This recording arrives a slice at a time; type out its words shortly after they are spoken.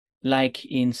like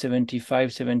in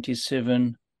 75,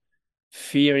 77,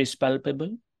 fear is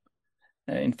palpable.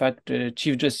 In fact,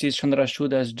 Chief Justice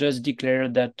Chandrachud has just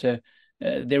declared that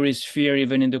there is fear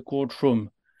even in the courtroom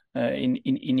in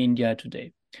India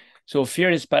today. So fear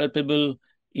is palpable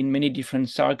in many different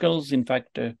circles. In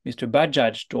fact, Mr.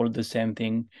 Bajaj told the same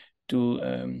thing to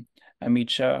Amit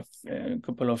Shah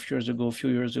a few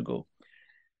years ago.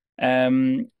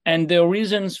 And the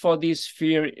reasons for this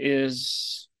fear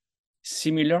is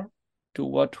similar to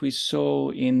what we saw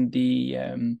in the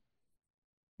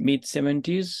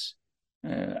mid-70s,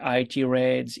 IT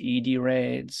raids, ED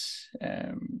raids.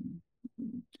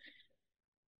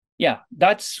 Yeah,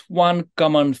 that's one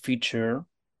common feature.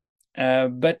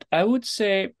 But I would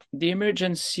say the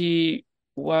emergency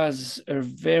was a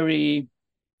very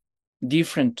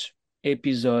different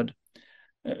episode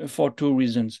for two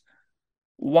reasons.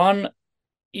 One,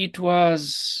 it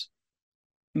was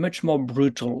much more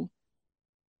brutal.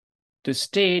 The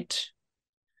state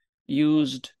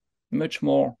used much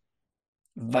more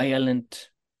violent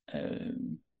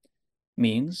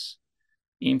means.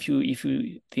 If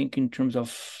you think in terms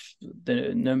of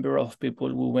the number of people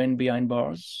who went behind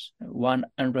bars,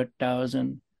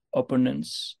 100,000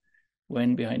 opponents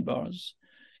went behind bars.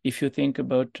 If you think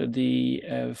about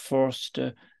the forced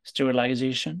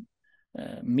sterilization,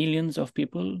 millions of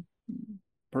people,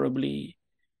 probably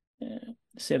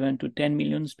 7 to 10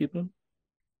 million people.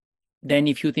 Then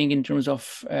if you think in terms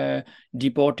of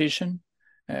deportation,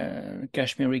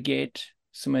 Kashmiri Gate,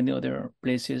 so many other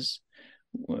places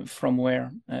from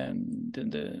where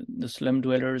the slum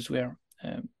dwellers were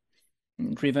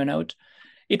driven out,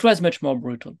 it was much more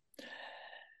brutal.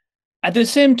 At the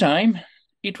same time,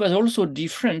 it was also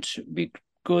different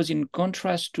because in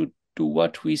contrast to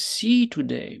what we see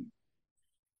today,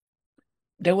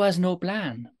 there was no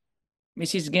plan.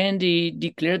 Mrs. Gandhi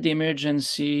declared the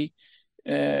emergency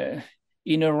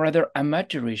in a rather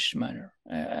amateurish manner.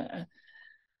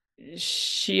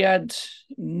 She had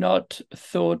not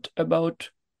thought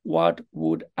about what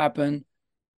would happen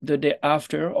the day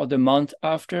after or the month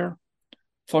after,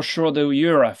 for sure the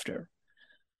year after.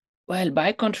 Well,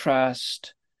 by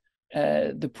contrast,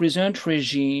 the present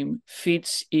regime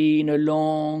fits in a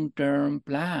long-term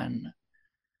plan.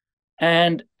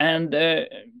 And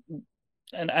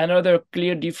another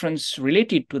clear difference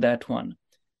related to that one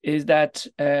is that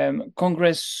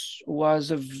Congress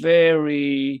was a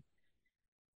very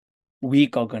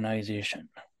weak organization.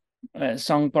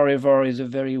 Sangh Parivar is a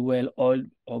very well-oiled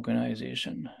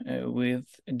organization with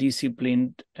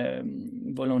disciplined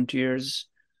volunteers,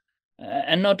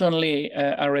 and not only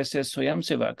RSS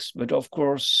Swayamsevaks, but of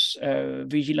course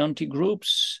vigilante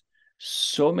groups,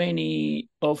 so many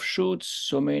offshoots,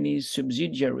 so many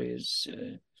subsidiaries,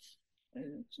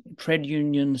 trade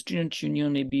union, student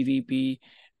union, ABVP,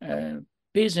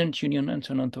 peasant union, and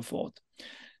so on and so forth.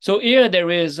 So here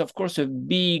there is, of course, a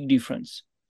big difference.